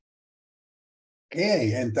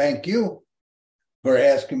Okay, and thank you for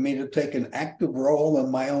asking me to take an active role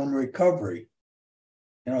in my own recovery.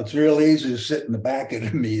 It's real easy to sit in the back of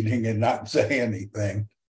the meeting and not say anything.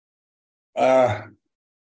 Let's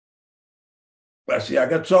see, I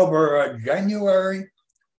got sober January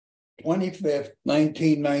 25th,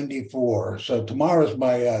 1994. So tomorrow's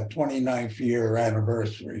my 29th year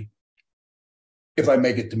anniversary. If I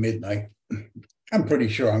make it to midnight, I'm pretty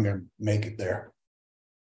sure I'm going to make it there.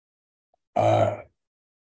 I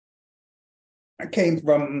came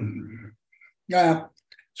from a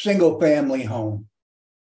single family home.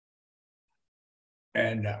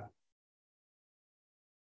 And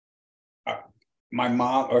my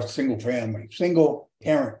mom, or single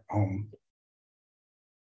parent home.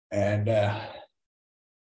 And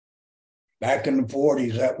back in the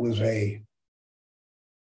 40s, that was a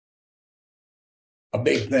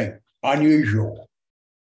big thing, unusual.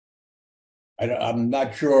 I'm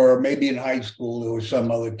not sure, maybe in high school there were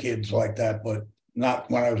some other kids like that, but not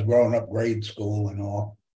when I was growing up, grade school and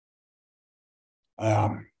all.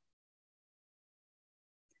 I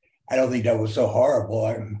don't think that was so horrible.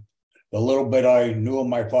 The little bit I knew of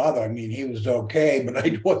my father, I mean, he was okay, but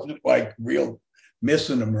I wasn't like real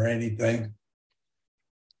missing him or anything.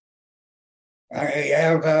 I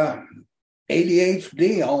have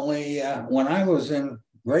ADHD, only when I was in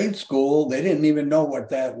grade school, they didn't even know what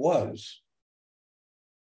that was.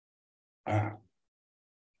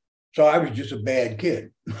 So I was just a bad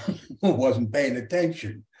kid who wasn't paying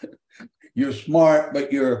attention. You're smart,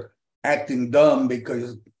 but you're acting dumb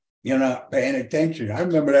because you're not paying attention. I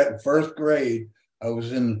remember that in first grade, I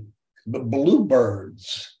was in the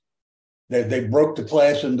Bluebirds. They broke the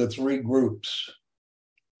class into 3 groups.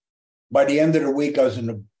 By the end of the week, I was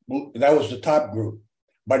that was the top group.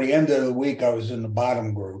 By the end of the week, I was in the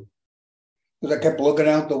bottom group. Because I kept looking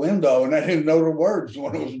out the window and I didn't know the words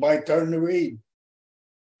when it was my turn to read.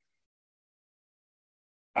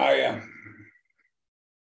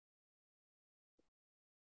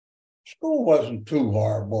 School wasn't too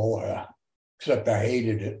horrible, except I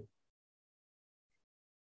hated it.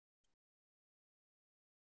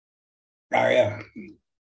 I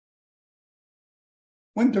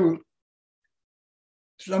went through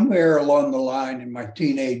somewhere along the line in my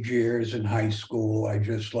teenage years in high school. I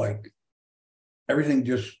just everything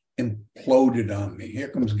just imploded on me. Here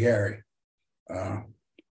comes Gary.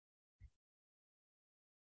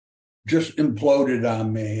 Just imploded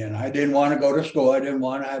on me, and I didn't want to go to school. I didn't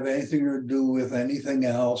want to have anything to do with anything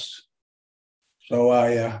else. So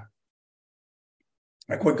I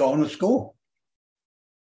quit going to school.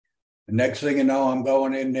 The next thing you know, I'm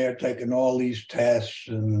going in there taking all these tests,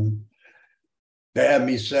 and they had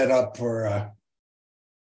me set up for a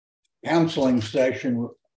counseling session,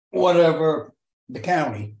 whatever, the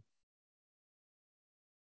county.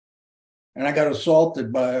 And I got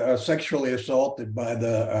sexually assaulted by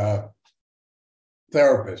the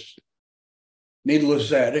therapist. Needless to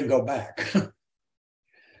say, I didn't go back.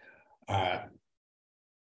 I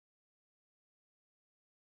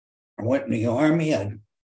went in the Army. I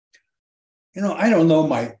don't know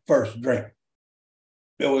my first drink.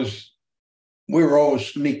 We were always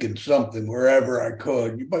sneaking something wherever I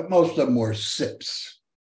could, but most of them were sips.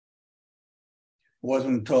 It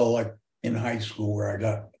wasn't until in high school where I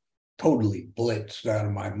got totally blitzed out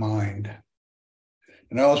of my mind.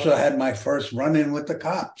 And I also had my first run-in with the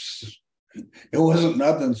cops. It wasn't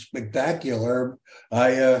nothing spectacular.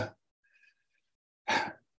 I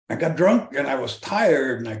got drunk and I was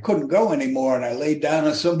tired and I couldn't go anymore. And I laid down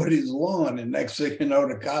on somebody's lawn. And next thing you know,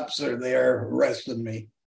 the cops are there arresting me.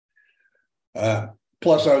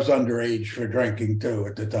 Plus, I was underage for drinking too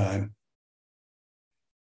at the time.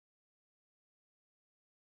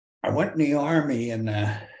 I went in the Army and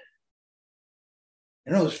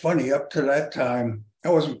it's funny, up to that time, I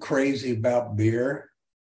wasn't crazy about beer,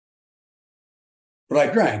 but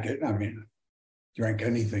I drank it. I mean, drank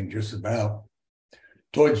anything just about.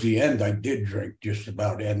 Towards the end, I did drink just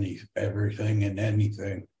about everything and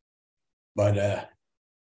anything. But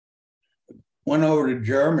went over to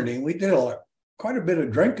Germany. We did quite a bit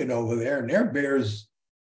of drinking over there, and their beer's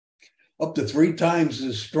up to 3 times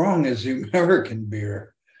as strong as the American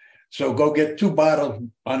beer. So go get 2 bottles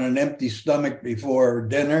on an empty stomach before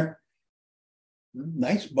dinner.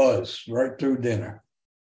 Nice buzz right through dinner.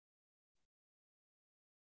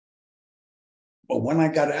 But when I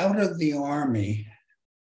got out of the Army,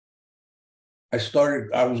 I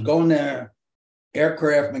was going to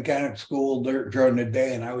aircraft mechanic school during the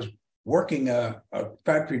day, and I was working a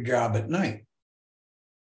factory job at night.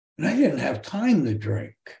 And I didn't have time to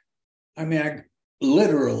drink. I mean, I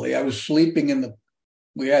was sleeping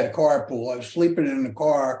we had a carpool. I was sleeping in the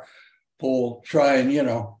car pool, trying,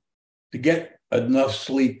 to get enough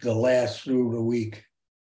sleep to last through the week.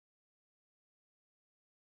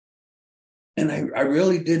 And I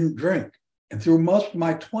really didn't drink. And through most of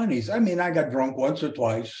my 20s, I got drunk once or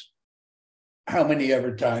twice. How many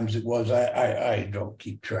ever times it was, I don't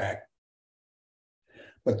keep track.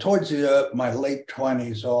 But towards my late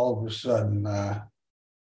 20s, all of a sudden,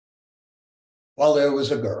 there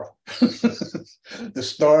was a girl. The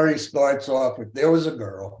story starts off with there was a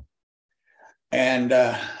girl. And,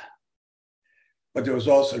 but there was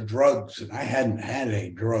also drugs, and I hadn't had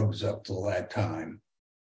any drugs up till that time.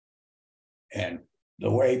 And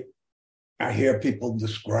the way I hear people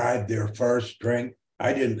describe their first drink,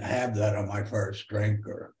 I didn't have that on my first drink,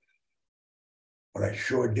 but I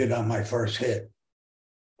sure did on my first hit.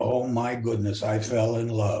 Oh my goodness, I fell in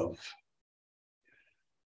love.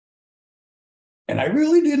 And I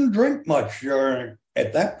really didn't drink much at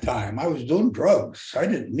that time. I was doing drugs. I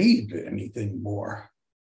didn't need anything more.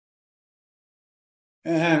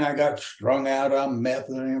 And I got strung out on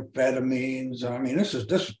methamphetamines. This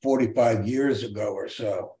is 45 years ago or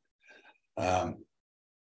so. And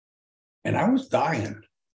I was dying.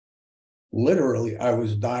 Literally, I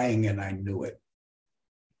was dying, and I knew it.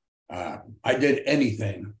 I did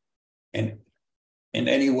anything in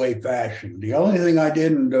any way, fashion. The only thing I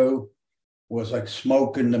didn't do was like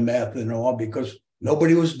smoking the meth and all, because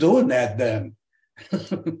nobody was doing that then.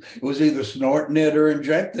 It was either snorting it or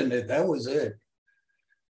injecting it. That was it.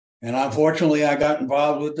 And unfortunately, I got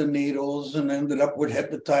involved with the needles and ended up with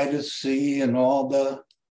hepatitis C and all the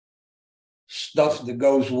stuff that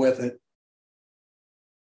goes with it.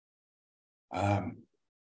 I'm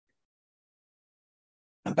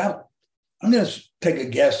going to take a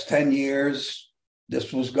guess, 10 years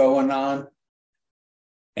this was going on.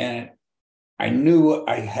 And I knew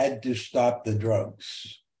I had to stop the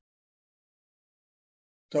drugs.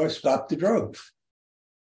 So I stopped the drugs.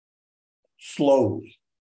 Slowly.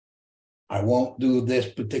 I won't do this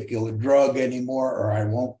particular drug anymore, or I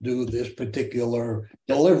won't do this particular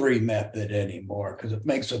delivery method anymore, because it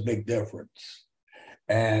makes a big difference.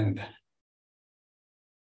 And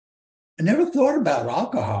I never thought about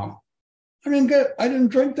alcohol. I didn't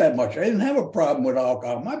drink that much. I didn't have a problem with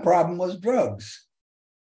alcohol. My problem was drugs.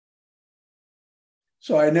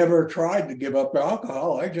 So I never tried to give up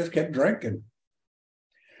alcohol. I just kept drinking.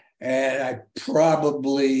 And I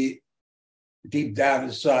probably deep down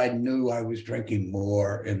inside knew I was drinking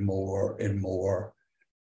more and more and more.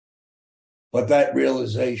 But that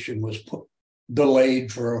realization was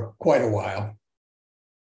delayed for quite a while.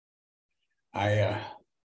 I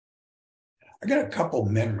got a couple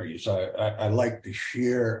memories I like to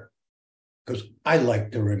share, because I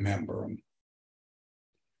like to remember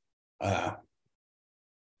them.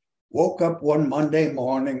 Woke up one Monday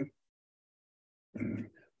morning,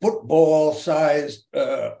 football-sized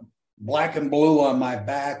black and blue on my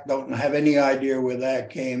back. Don't have any idea where that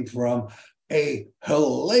came from. A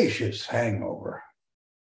hellacious hangover.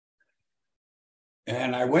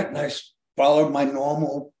 And I went and I followed my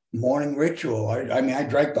normal morning ritual. I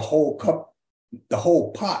drank the whole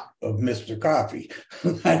pot of Mr. Coffee.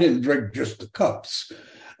 I didn't drink just the cups.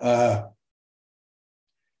 And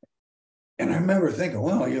I remember thinking,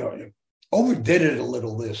 overdid it a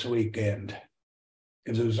little this weekend,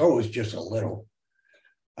 because it was always just a little.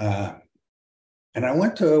 And I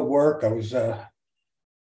went to work. I was the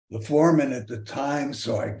foreman at the time,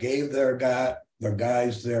 so I gave the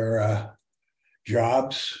guys their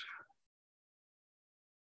jobs,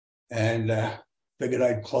 and figured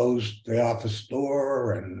I'd close the office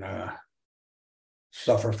door and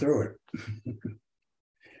suffer through it.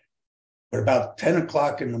 But about 10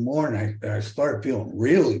 o'clock in the morning, I started feeling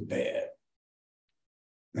really bad.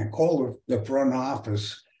 And I called the front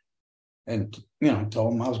office and,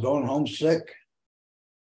 told them I was going home sick.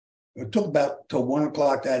 It took about till 1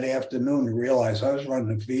 o'clock that afternoon to realize I was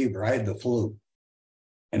running a fever. I had the flu.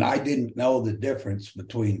 And I didn't know the difference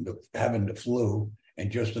between having the flu and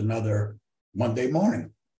just another Monday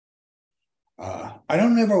morning. I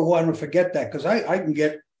don't ever want to forget that, because I can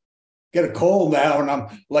get a cold now and I'm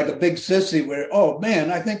like a big sissy with, oh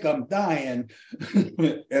man, I think I'm dying.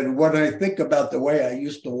 And when I think about the way I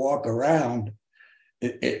used to walk around,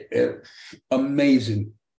 it's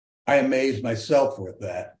amazing. I amaze myself with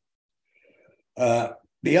that.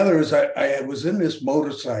 The other is I was in this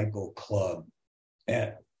motorcycle club, and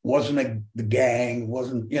it wasn't the gang,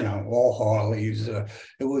 wasn't, all Harleys. It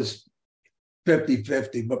was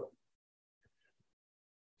 50-50, but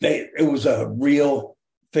it was a real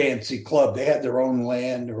fancy club. They had their own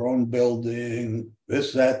land, their own building,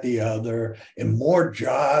 this, that, the other, and more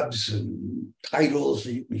jobs and titles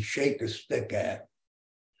that you can shake a stick at.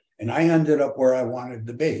 And I ended up where I wanted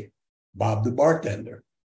to be, Bob the bartender.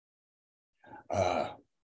 I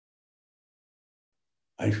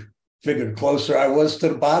figured the closer I was to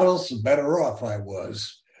the bottles, the better off I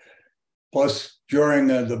was. Plus, during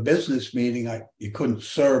the business meeting, you couldn't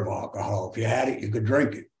serve alcohol. If you had it, you could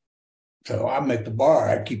drink it. So I'm at the bar.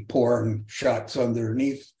 I keep pouring shots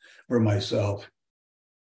underneath for myself.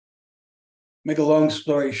 Make a long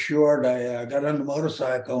story short, I got on the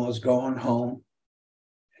motorcycle and was going home.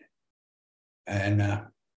 And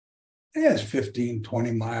it was a 15,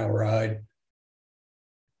 20-mile ride.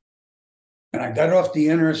 And I got off the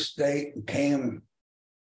interstate and came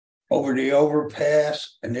over the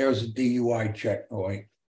overpass, and there was a DUI checkpoint.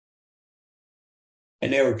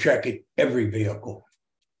 And they were checking every vehicle.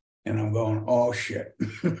 And I'm going, oh, shit.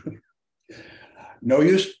 No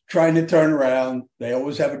use trying to turn around. They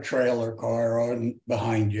always have a trailer car on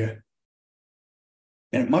behind you.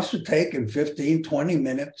 And it must have taken 15, 20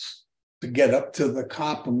 minutes to get up to the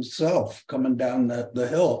cop himself coming down the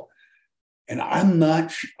hill. And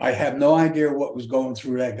I have no idea what was going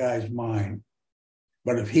through that guy's mind.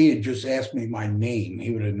 But if he had just asked me my name,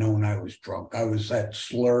 he would have known I was drunk. I was that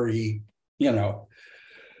slurry,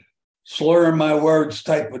 slurring my words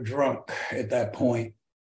type of drunk at that point.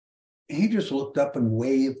 And he just looked up and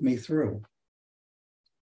waved me through.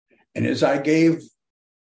 And as I gave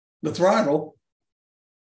the throttle,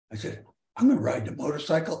 I said, I'm going to ride the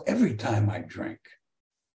motorcycle every time I drink.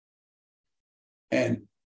 And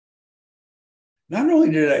not only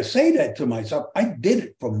did I say that to myself, I did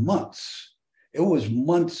it for months. It was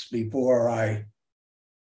months before I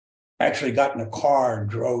actually got in a car and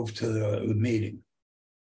drove to the meeting.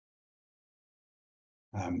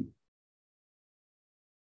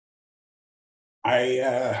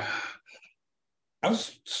 I was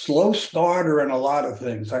a slow starter in a lot of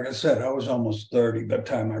things. Like I said, I was almost 30 by the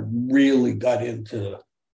time I really got into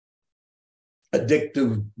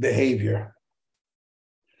addictive behavior.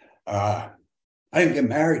 I didn't get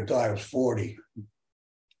married till I was 40.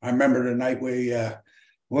 I remember the night we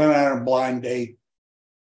went on a blind date.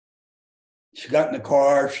 She got in the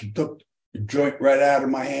car. She took the joint right out of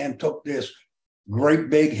my hand, took this great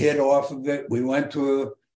big hit off of it. We went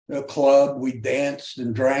to a club. We danced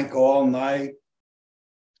and drank all night.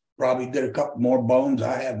 Probably did a couple more bones.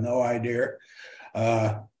 I have no idea.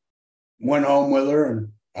 Went home with her, and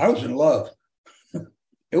I was in love.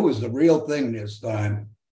 It was the real thing this time.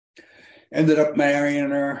 Ended up marrying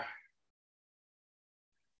her.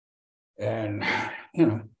 And,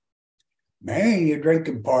 marrying your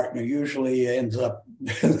drinking partner usually ends up,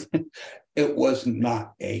 it was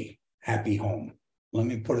not a happy home. Let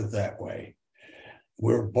me put it that way.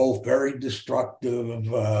 We're both very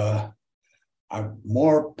destructive. I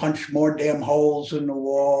punched more damn holes in the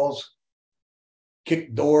walls,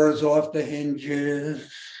 kicked doors off the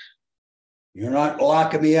hinges. You're not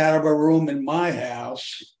locking me out of a room in my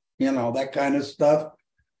house, that kind of stuff.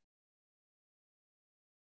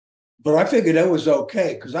 But I figured that was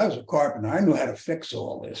okay because I was a carpenter. I knew how to fix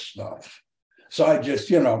all this stuff. So I just,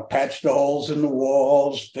 patched the holes in the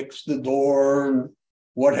walls, fixed the door, and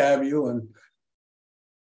what have you. And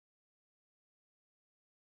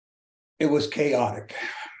it was chaotic.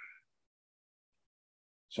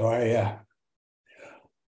 So I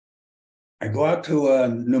go out to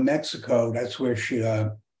New Mexico. That's where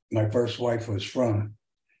my first wife was from.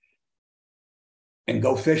 And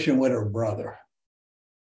go fishing with her brother.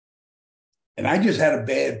 And I just had a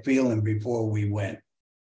bad feeling before we went.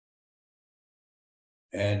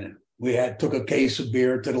 And we took a case of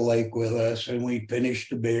beer to the lake with us, and we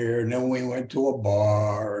finished the beer, and then we went to a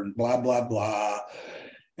bar and blah, blah, blah.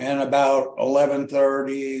 And about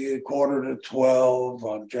 11:30, quarter to 12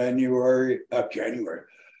 on July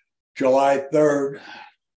 3rd,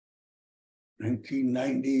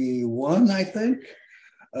 1991, I think.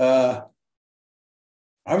 I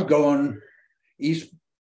was going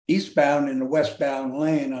eastbound in the westbound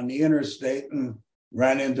lane on the interstate and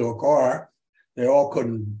ran into a car. They all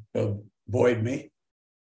couldn't avoid me.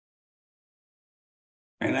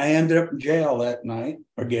 And I ended up in jail that night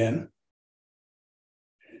again.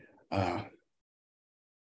 I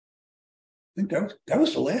think that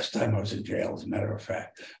was the last time I was in jail, as a matter of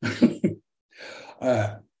fact.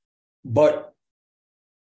 But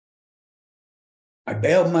I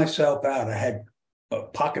bailed myself out. I had a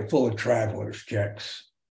pocket full of traveler's checks.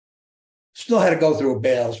 Still had to go through a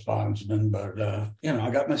bail bondsman, but, I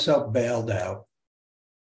got myself bailed out.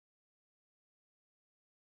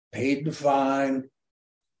 Paid the fine.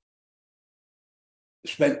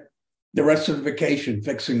 Spent the rest of the vacation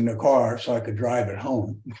fixing the car so I could drive it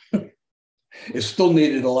home. It still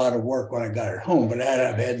needed a lot of work when I got it home, but I had to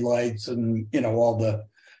have headlights and, all the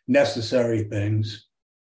necessary things.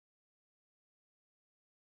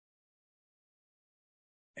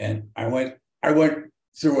 And I went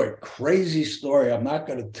through a crazy story. I'm not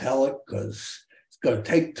going to tell it because it's going to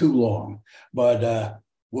take too long. But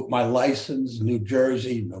with my license, New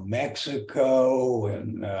Jersey, New Mexico,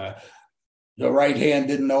 and the right hand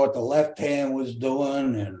didn't know what the left hand was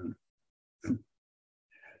doing, and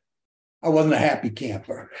I wasn't a happy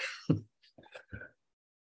camper.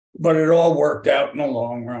 But it all worked out in the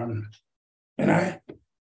long run. And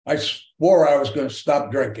I swore I was going to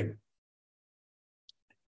stop drinking.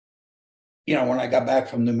 You know, when I got back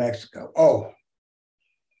from New Mexico. Oh,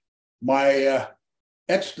 my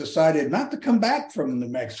ex decided not to come back from New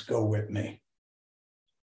Mexico with me.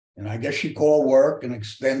 And I guess she called work and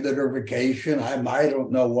extended her vacation. I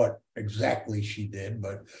don't know what exactly she did,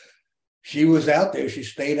 but she was out there. She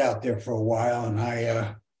stayed out there for a while.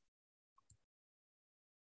 And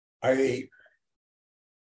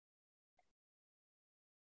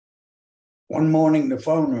one morning the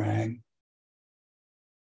phone rang,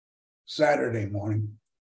 Saturday morning.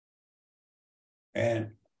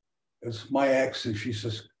 And it's my ex, and she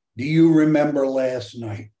says, "Do you remember last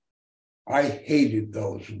night?" I hated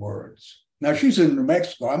those words. Now, she's in New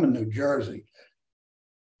Mexico. I'm in New Jersey.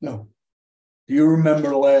 No. "Do you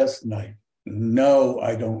remember last night?" No,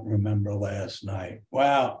 I don't remember last night.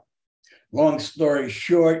 Wow. Long story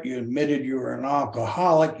short, you admitted you were an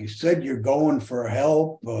alcoholic. You said you're going for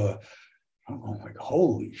help. I'm like,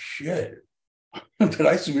 holy shit. Did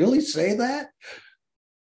I really say that?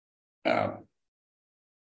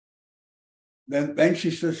 Then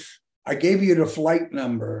she says, "I gave you the flight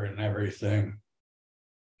number and everything."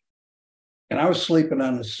 And I was sleeping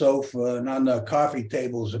on the sofa, and on the coffee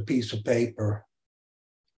table is a piece of paper.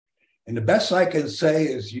 And the best I can say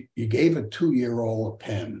is you gave a 2-year-old a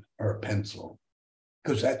pen or a pencil,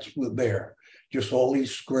 because that's there. Just all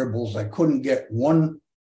these scribbles. I couldn't get one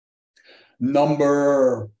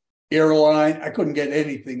number, airline. I couldn't get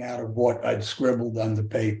anything out of what I'd scribbled on the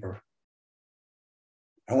paper.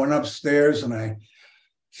 I went upstairs and I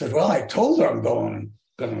said, "Well, I told her I'm going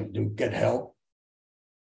to get help."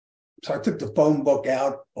 So I took the phone book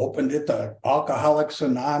out, opened it to Alcoholics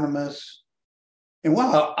Anonymous. And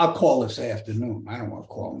well, I'll call this afternoon. I don't want to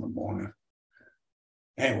call in the morning.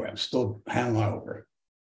 Anyway, I'm still hungover.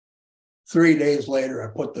 3 days later,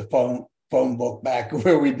 I put the phone book back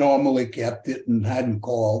where we normally kept it and hadn't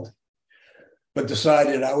called, but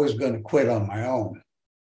decided I was going to quit on my own.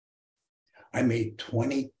 I made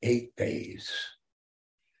 28 days.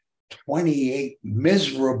 28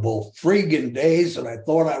 miserable friggin' days, and I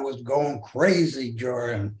thought I was going crazy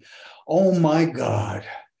during. Oh my God.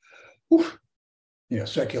 Oof. Yeah,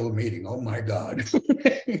 secular meeting. Oh my God.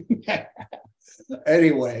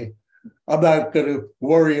 Anyway, I'm not going to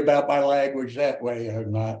worry about my language that way or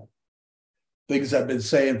not. Things I've been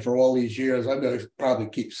saying for all these years, I'm going to probably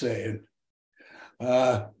keep saying.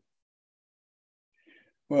 What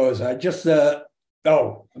was I just, I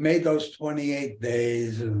made those 28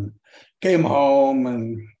 days and came home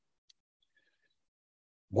and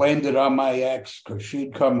blamed it on my ex because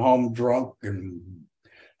she'd come home drunk and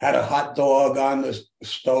had a hot dog on the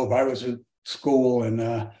stove. I was at school, and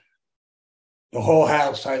the whole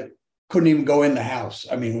house, I couldn't even go in the house.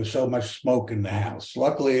 I mean, there was so much smoke in the house.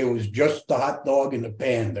 Luckily, it was just the hot dog in the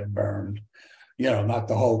pan that burned, not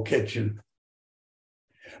the whole kitchen.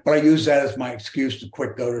 But I used that as my excuse to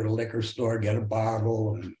quick go to the liquor store, get a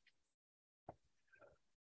bottle.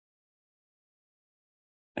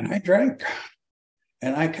 And I drank.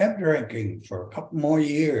 And I kept drinking for a couple more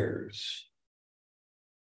years.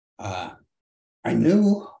 I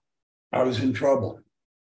knew I was in trouble.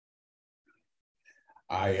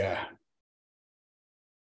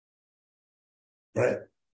 But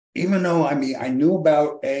even though, I knew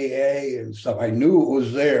about AA and stuff, I knew it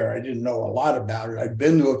was there. I didn't know a lot about it. I'd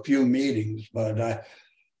been to a few meetings, but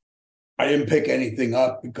I didn't pick anything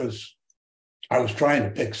up because I was trying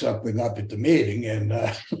to pick something up at the meeting, and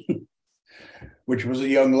which was a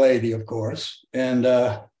young lady, of course. And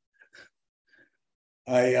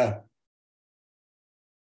I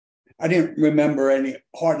didn't remember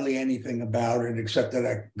hardly anything about it, except that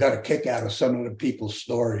I got a kick out of some of the people's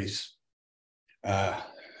stories.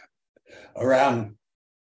 Around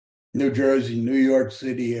New Jersey, New York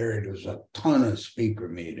City area, there was a ton of speaker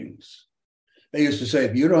meetings. They used to say,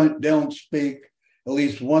 if you don't speak at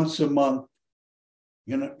least once a month,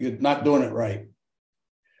 you're not doing it right.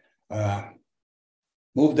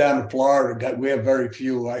 Moved down to Florida. We have very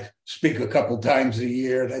few. I speak a couple times a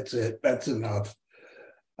year. That's it. That's enough.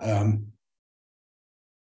 And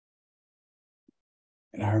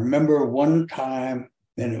I remember one time,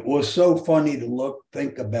 And it was so funny to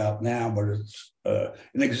think about now, but it's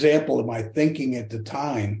an example of my thinking at the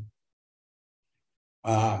time.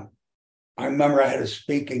 I remember I had a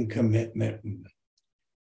speaking commitment in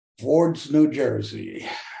Ford's, New Jersey.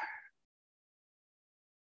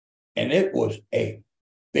 And it was a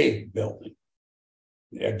big building.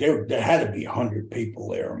 There had to be 100 people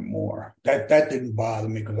there or more. That didn't bother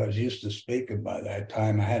me because I was used to speaking by that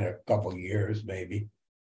time. I had a couple of years, maybe.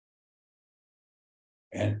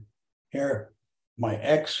 And here, my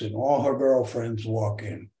ex and all her girlfriends walk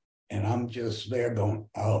in, and I'm just there going,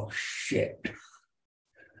 oh, shit.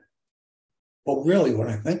 But really, when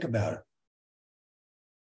I think about it,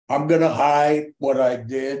 I'm going to hide what I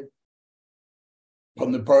did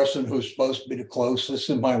from the person who's supposed to be the closest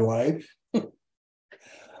in my life.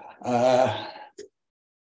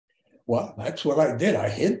 Well, that's what I did. I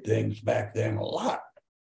hid things back then a lot.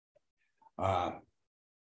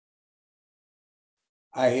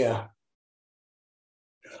 I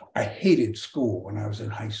hated school when I was in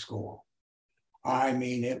high school. I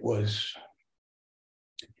mean, it was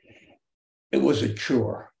a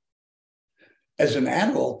chore. As an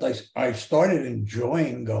adult, I started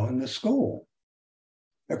enjoying going to school.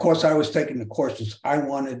 Of course, I was taking the courses I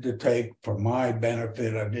wanted to take for my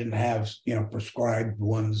benefit. I didn't have, prescribed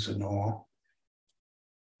ones and all.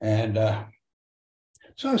 And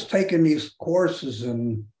so I was taking these courses,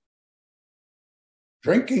 and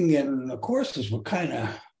drinking and the courses were kind of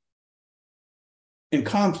in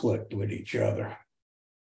conflict with each other.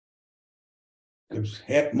 Because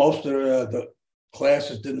most of the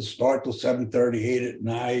classes didn't start till 7:38 at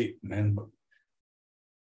night, and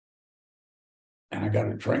I got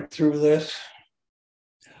to drink through this,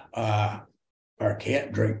 or I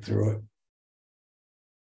can't drink through it.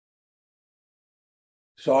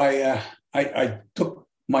 So I took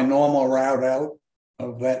my normal route out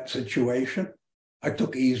of that situation. I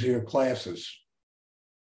took easier classes.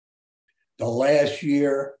 The last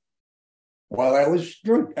year, while I was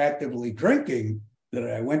actively drinking, that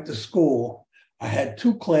I went to school, I had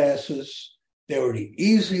 2 classes. They were the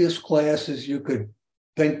easiest classes you could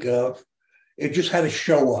think of. It just had to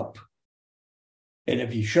show up. And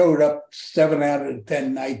if you showed up 7 out of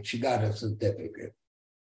 10 nights, you got a certificate.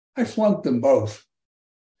 I flunked them both.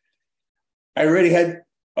 I already had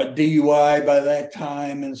a DUI by that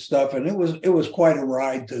time and stuff, and it was quite a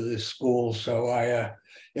ride to this school. So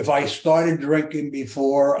if I started drinking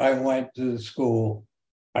before I went to the school,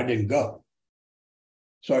 I didn't go.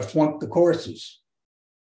 So I flunked the courses.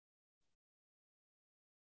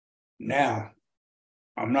 Now,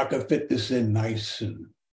 I'm not going to fit this in nice,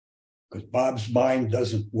 because Bob's mind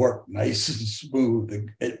doesn't work nice and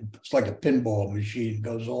smooth. It's like a pinball machine, it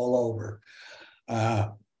goes all over.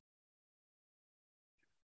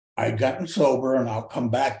 I'd gotten sober, and I'll come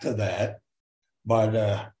back to that.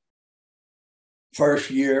 But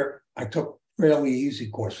first year, I took fairly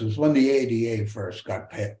easy courses when the ADA first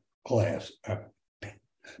got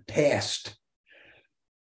passed.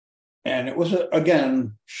 And it was,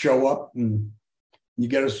 again, show up and you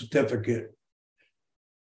get a certificate.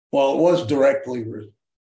 Well, it was directly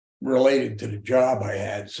related to the job I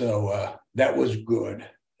had, so that was good.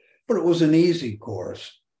 But it was an easy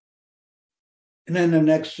course. And then the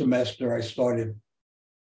next semester, I started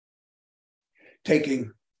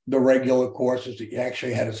taking the regular courses that you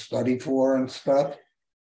actually had to study for and stuff.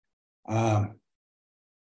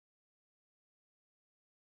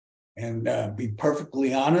 And be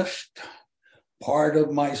perfectly honest, part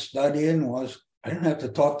of my studying was I didn't have to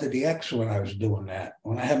talk to the ex when I was doing that.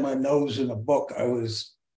 When I had my nose in a book,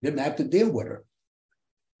 didn't have to deal with her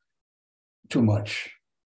too much.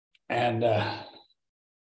 And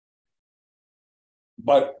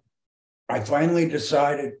but I finally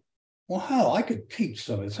decided, well, hell, I could teach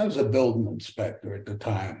some of this. I was a building inspector at the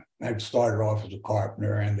time. I'd started off as a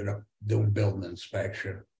carpenter, ended up doing building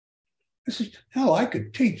inspection. I said, hell, I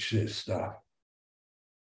could teach this stuff.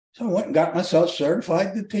 So I went and got myself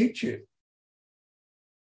certified to teach it.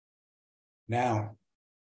 Now,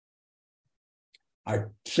 I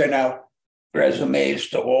sent out resumes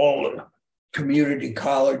to all the community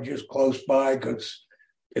colleges close by because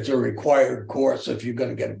it's a required course if you're going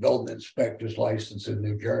to get a building inspector's license in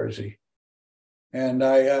New Jersey. And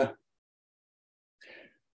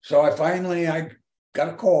so I finally got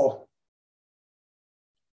a call.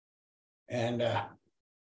 And I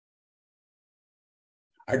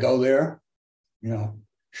go there,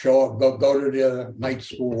 show up, go to the night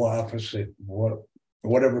school office at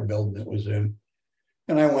whatever building it was in.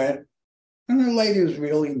 And I went, and the lady was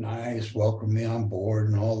really nice, welcomed me on board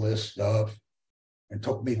and all this stuff. And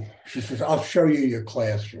took me, she says, I'll show you your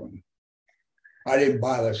classroom. I didn't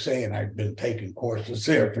bother saying I'd been taking courses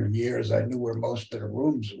there for years. I knew where most of the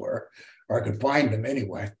rooms were, or I could find them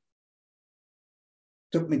anyway.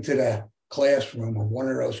 Took me to the classroom of one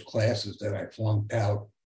of those classes that I flunked out.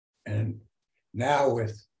 And now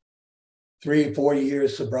with 3 or 4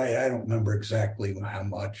 years sobriety, I don't remember exactly how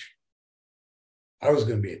much. I was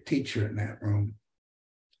going to be a teacher in that room.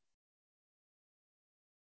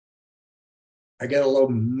 I get a little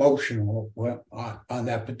emotional on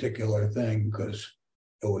that particular thing because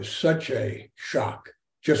it was such a shock.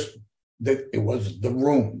 Just that it was the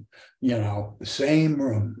room, the same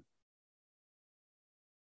room.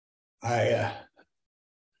 But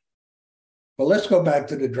let's go back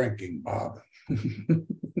to the drinking, Bob.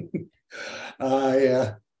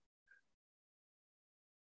 I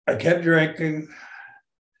kept drinking.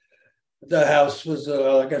 The house was,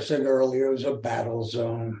 like I said earlier, it was a battle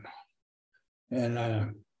zone. And I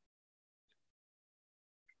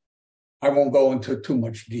won't go into too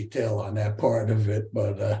much detail on that part of it,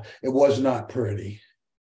 but it was not pretty.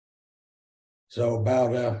 So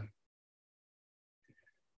about,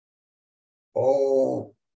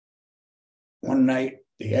 one night,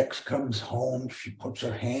 the ex comes home. She puts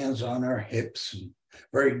her hands on her hips and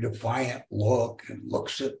very defiant look and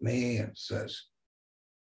looks at me and says,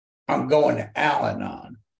 "I'm going to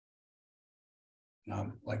Al-Anon." And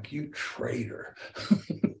I'm like, "You traitor."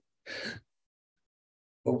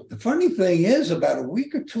 But the funny thing is, about a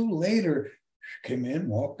week or two later, she came in,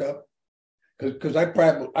 walked up, because I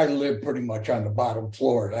lived pretty much on the bottom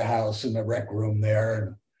floor of the house in the rec room there,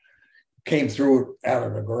 and came through out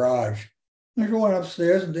of the garage. And she went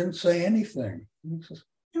upstairs and didn't say anything. And says,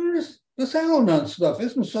 this Al-Anon stuff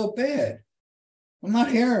isn't so bad. I'm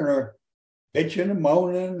not hearing her bitching and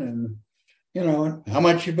moaning and, how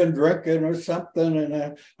much you've been drinking or something.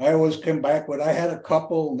 And I always come back with, I had a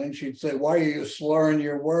couple. And then she'd say, "Why are you slurring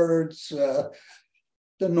your words?" The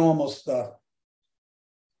normal stuff.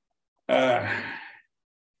 I'm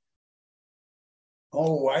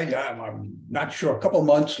not sure. A couple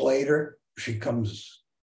months later, she comes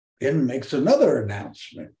in and makes another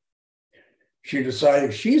announcement. She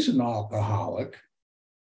decided she's an alcoholic,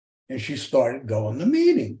 and she started going to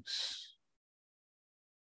meetings.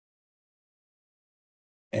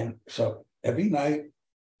 And so every night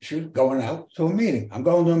she was going out to a meeting. I'm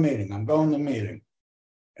going to a meeting. I'm going to a meeting.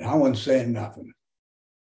 And I wasn't saying nothing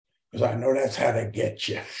because I know that's how they get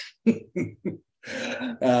you.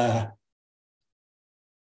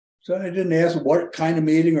 So I didn't ask what kind of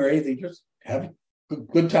meeting or anything. Just have a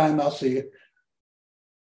good time. I'll see you.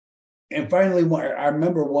 And finally, I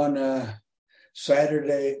remember one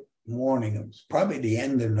Saturday morning. It was probably the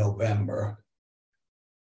end of November.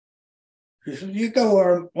 She said,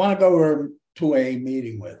 want to go to a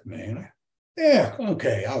meeting with me? And yeah,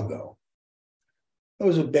 okay, I'll go. It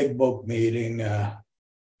was a big book meeting.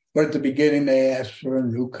 But at the beginning, they asked for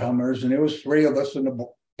newcomers, and there was 3 of us in the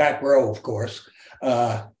back row, of course.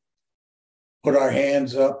 Put our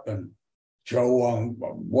hands up, and Joe,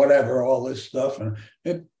 whatever, all this stuff. And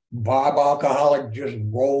Bob alcoholic just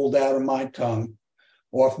rolled out of my tongue,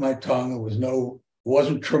 off my tongue. It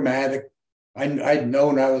wasn't traumatic. I'd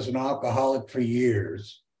known I was an alcoholic for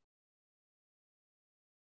years.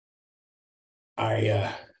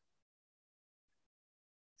 I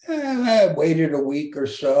waited a week or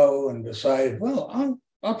so and decided, well,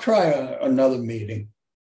 I'll try another meeting.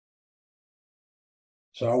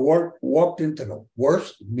 So I walked into the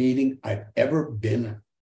worst meeting I've ever been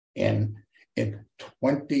in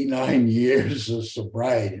 29 years of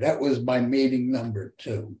sobriety. That was my meeting number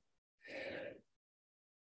 2.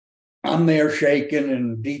 I'm there shaking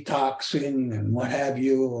and detoxing and what have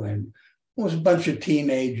you. And it was a bunch of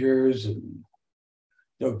teenagers. And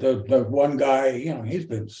the one guy, he'd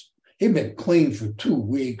been clean for 2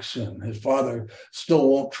 weeks, and his father still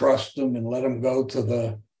won't trust him and let him go to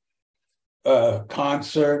the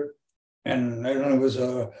concert. And then it was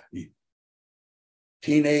a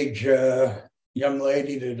teenage young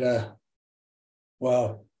lady that,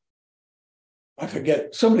 I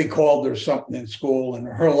forget, somebody called her something in school and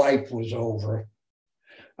her life was over.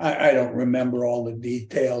 I don't remember all the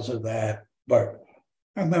details of that, but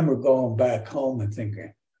I remember going back home and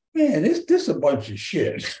thinking, man, this a bunch of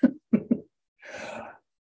shit.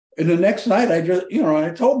 And the next night I just, I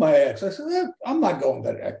told my ex, I said, I'm not going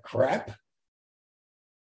to that crap.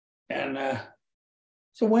 And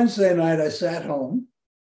so Wednesday night I sat home.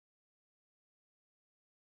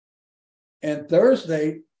 And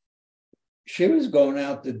Thursday, she was going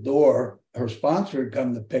out the door. Her sponsor had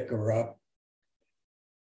come to pick her up.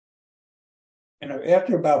 And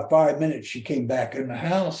after about 5 minutes, she came back in the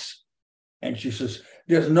house. And she says,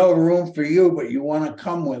 there's no room for you, but you want to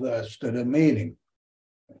come with us to the meeting.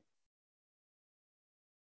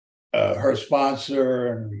 Her sponsor,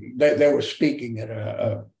 and they were speaking at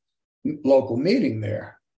a local meeting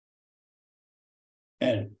there.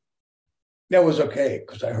 And that was okay,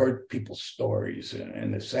 because I heard people's stories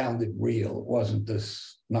and it sounded real. It wasn't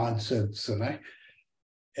this nonsense.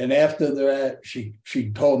 And after that,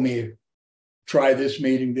 she told me, try this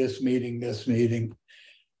meeting, this meeting, this meeting.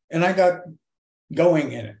 And I got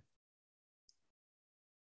going in it.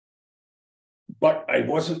 But I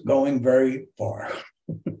wasn't going very far.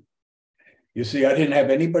 You see, I didn't have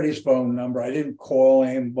anybody's phone number. I didn't call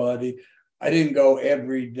anybody. I didn't go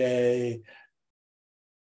every day.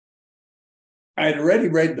 I had already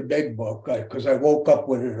read the big book because I woke up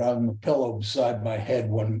with it on the pillow beside my head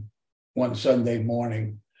one Sunday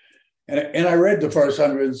morning. And I read the first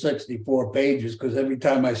 164 pages because every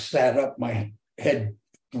time I sat up, my head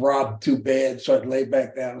throbbed too bad. So I'd lay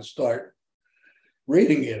back down and start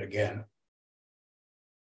reading it again.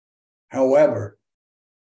 However,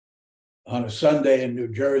 on a Sunday in New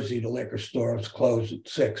Jersey, the liquor store was closed at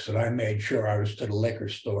 6, and I made sure I was to the liquor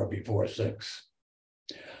store before 6.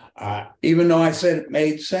 Even though I said it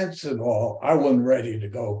made sense and all, I wasn't ready to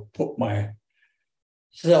go put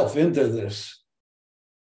myself into this.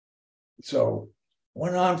 So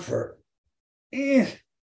went on for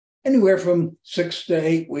anywhere from 6 to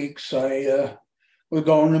 8 weeks. I was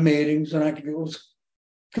going to meetings, and I was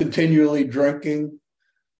continually drinking.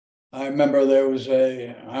 I remember I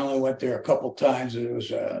only went there a couple times. It was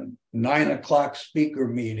a 9 o'clock speaker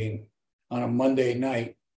meeting on a Monday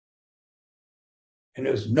night. And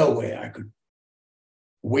there was no way I could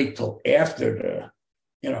wait till after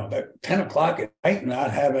the 10 o'clock at night and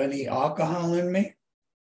not have any alcohol in me.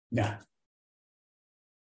 Nah.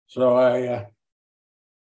 So I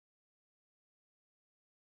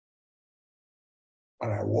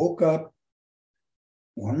woke up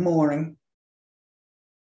one morning,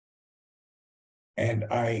 and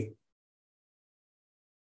I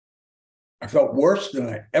felt worse than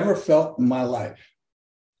I ever felt in my life,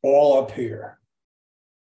 all up here.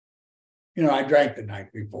 I drank the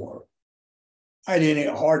night before. I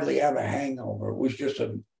didn't hardly have a hangover. It was just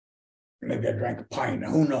maybe I drank a pint.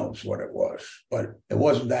 Who knows what it was, but it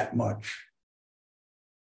wasn't that much.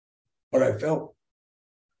 But I felt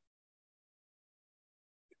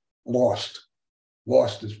lost.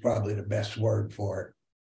 Lost is probably the best word for it.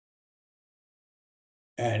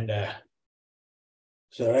 And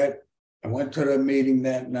so I went to the meeting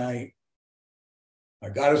that night. I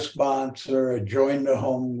got a sponsor. I joined the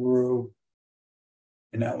home group,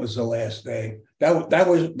 and that was the last day. That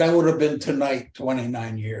would have been tonight,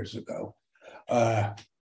 29 years ago.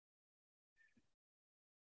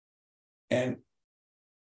 And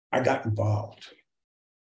I got involved.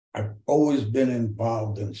 I've always been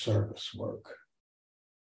involved in service work.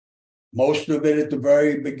 Most of it at the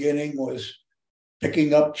very beginning was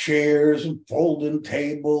picking up chairs and folding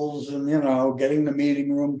tables and, getting the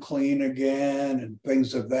meeting room clean again and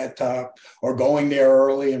things of that type, or going there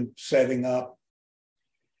early and setting up.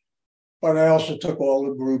 But I also took all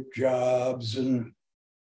the group jobs, and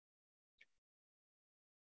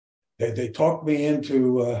they talked me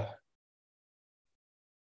into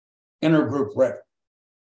intergroup rep.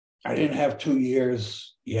 I didn't have 2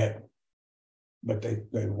 years yet, but they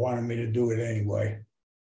wanted me to do it anyway.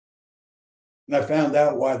 And I found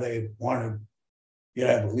out why they wanted you to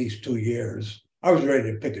have at least 2 years. I was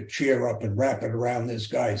ready to pick a chair up and wrap it around this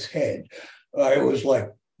guy's head. I was like,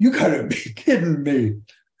 you gotta be kidding me.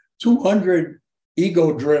 200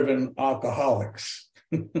 ego-driven alcoholics,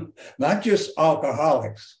 not just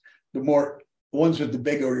alcoholics, the ones with the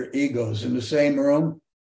bigger egos in the same room.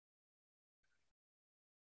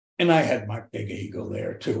 And I had my big ego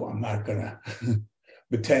there too. I'm not gonna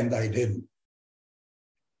pretend I didn't.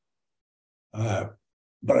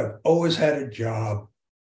 But I've always had a job.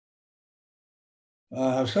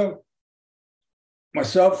 So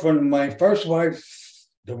myself and my first wife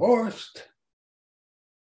divorced,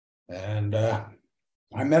 and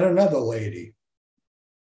I met another lady.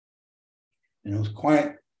 And it was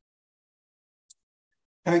quite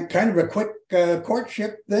kind of a quick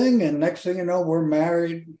courtship thing, and next thing you know, we're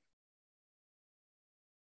married.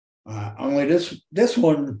 Only this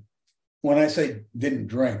one, when I say didn't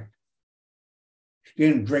drink, she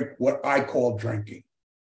didn't drink what I call drinking.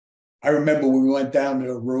 I remember we went down to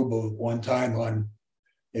Aruba one time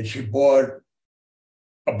and she bought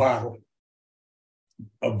a bottle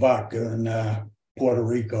of vodka in Puerto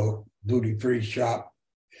Rico duty-free shop,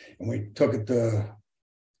 and we took it to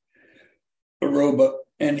Aruba.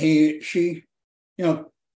 And she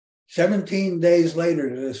 17 days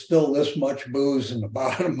later, there's still this much booze in the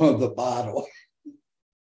bottom of the bottle.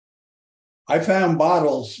 I found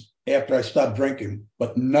bottles after I stopped drinking,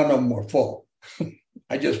 but none of them were full.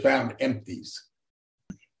 I just found empties.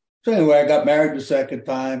 So anyway, I got married the second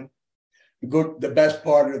time. The best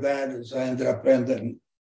part of that is I ended up ending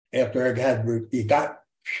after I had, let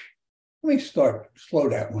me slow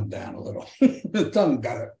that one down a little. The tongue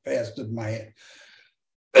got faster than my head,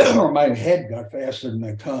 or my head got faster than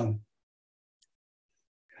my tongue.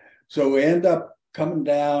 So we end up coming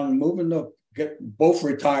down, moving to both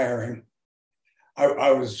retiring. We're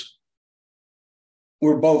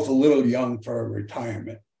both a little young for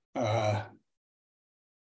retirement. But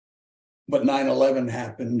 9/11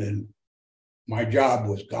 happened and my job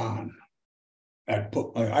was gone.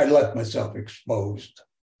 I left myself exposed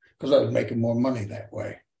because I was making more money that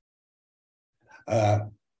way.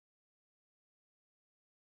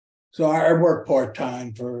 So I worked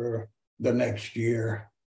part-time for the next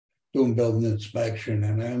year doing building inspection.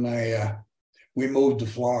 And then we moved to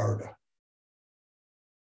Florida.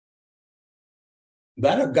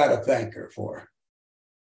 That I've got to thank her for.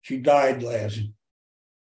 She died last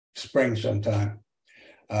spring sometime.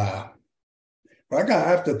 But I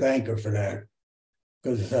have to thank her for that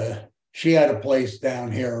because she had a place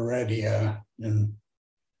down here already. And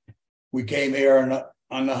we came here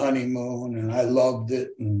on the honeymoon and I loved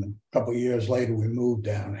it. And a couple of years later, we moved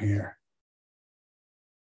down here.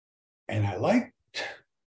 And I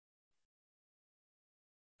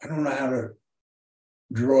don't know how to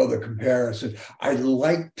draw the comparison. I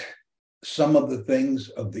liked some of the things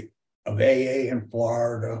of AA in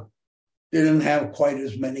Florida. They didn't have quite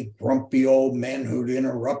as many grumpy old men who'd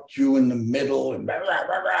interrupt you in the middle and blah, blah,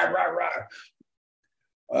 blah, blah,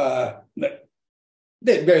 blah.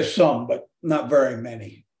 There's some, but not very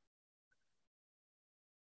many.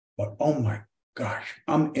 But oh my gosh,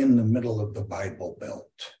 I'm in the middle of the Bible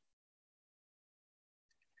Belt.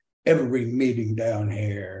 Every meeting down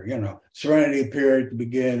here, serenity period at the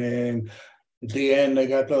beginning. At the end, I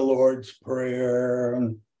got the Lord's Prayer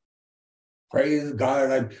and praise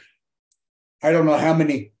God. I don't know how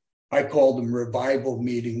many, I called them revival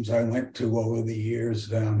meetings I went to over the years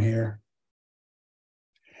down here.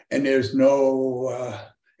 And there's no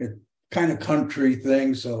kind of country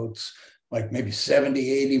thing. So it's like maybe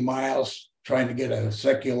 70, 80 miles trying to get a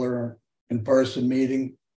secular in-person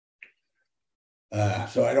meeting.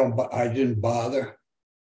 So I didn't bother.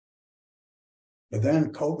 But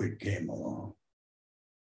then COVID came along.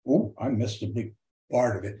 Oh, I missed a big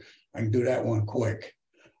part of it. I can do that one quick.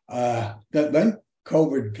 Then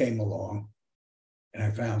COVID came along and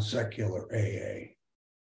I found secular AA.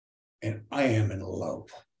 And I am in love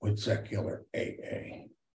with secular AA.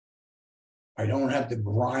 I don't have to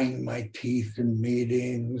grind my teeth in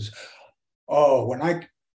meetings. Oh, when I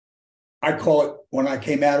call it when I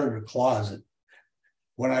came out of the closet,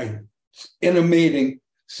 when I, in a meeting,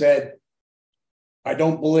 said, I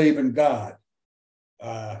don't believe in God.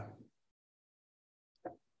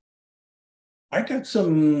 I got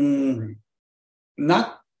some,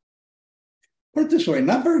 not, put it this way,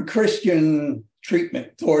 not very Christian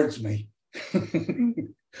treatment towards me.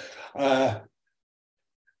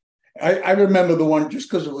 I remember the one,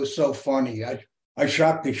 just because it was so funny, I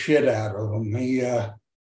shocked the shit out of him. He,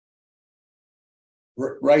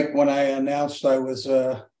 right when I announced I was,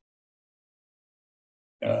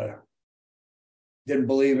 didn't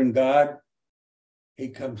believe in God, he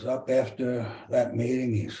comes up after that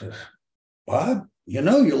meeting, he says, Bob, you're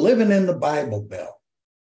living in the Bible Belt.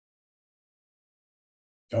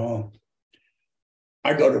 So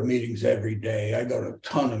I go to meetings every day. I go to a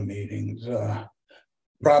ton of meetings.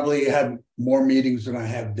 Probably have more meetings than I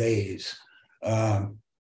have days.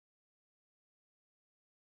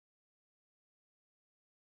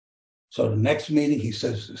 So the next meeting, he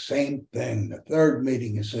says the same thing. The third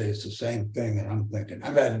meeting, he says the same thing. And I'm thinking,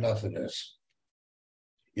 I've had enough of this.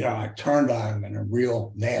 I turned on him in a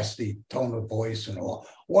real nasty tone of voice and all.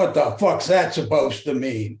 What the fuck's that supposed to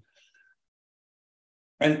mean?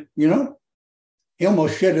 And, he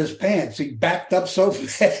almost shit his pants. He backed up so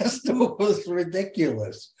fast, it was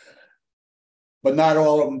ridiculous. But not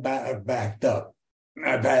all of them backed up.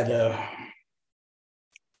 I've had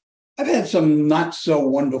some not so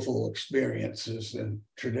wonderful experiences in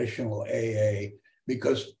traditional AA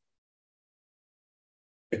because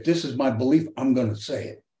if this is my belief, I'm going to say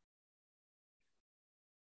it.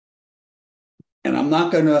 And I'm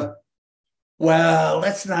not going to,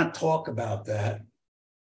 let's not talk about that.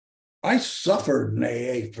 I suffered in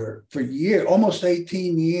AA for years, almost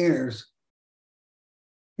 18 years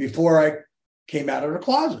before I came out of the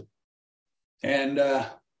closet. And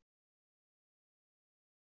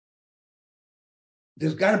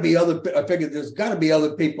there's got to be I figured there's got to be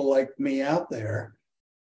other people like me out there.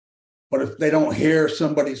 But if they don't hear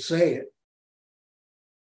somebody say it,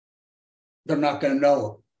 they're not going to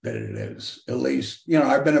know that it is. At least,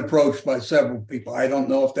 I've been approached by several people. I don't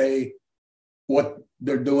know what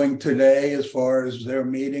they're doing today as far as their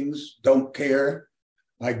meetings. Don't care.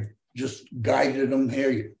 I just guided them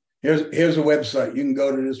here. Here's a website. You can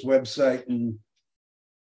go to this website and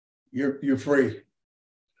you're free.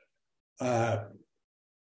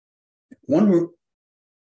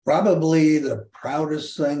 Probably the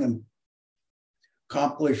proudest thing and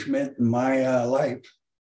accomplishment in my life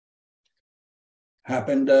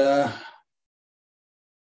happened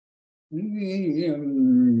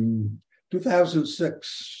in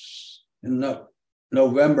 2006 in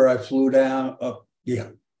November. I flew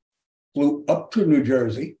up to New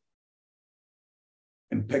Jersey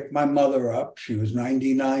and picked my mother up. She was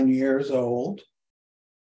 99 years old,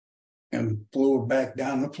 and flew her back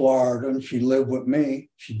down to Florida, and she lived with me.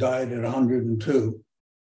 She died at 102.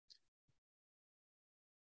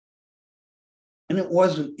 And it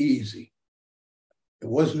wasn't easy. It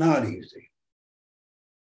was not easy.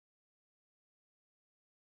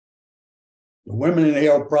 The women in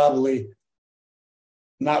here probably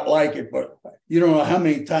not like it, but you don't know how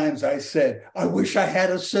many times I said, I wish I had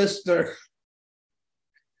a sister.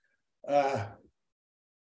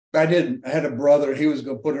 I didn't. I had a brother. He was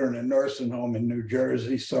going to put her in a nursing home in New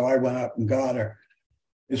Jersey, so I went up and got her.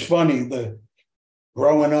 It's funny,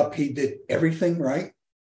 growing up, he did everything right.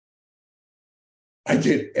 I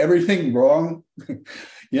did everything wrong,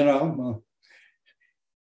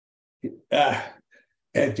 At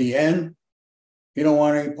the end, you don't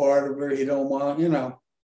want any part of her. You don't want,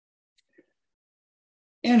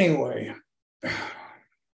 Anyway,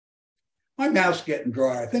 my mouth's getting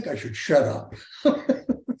dry. I think I should shut up.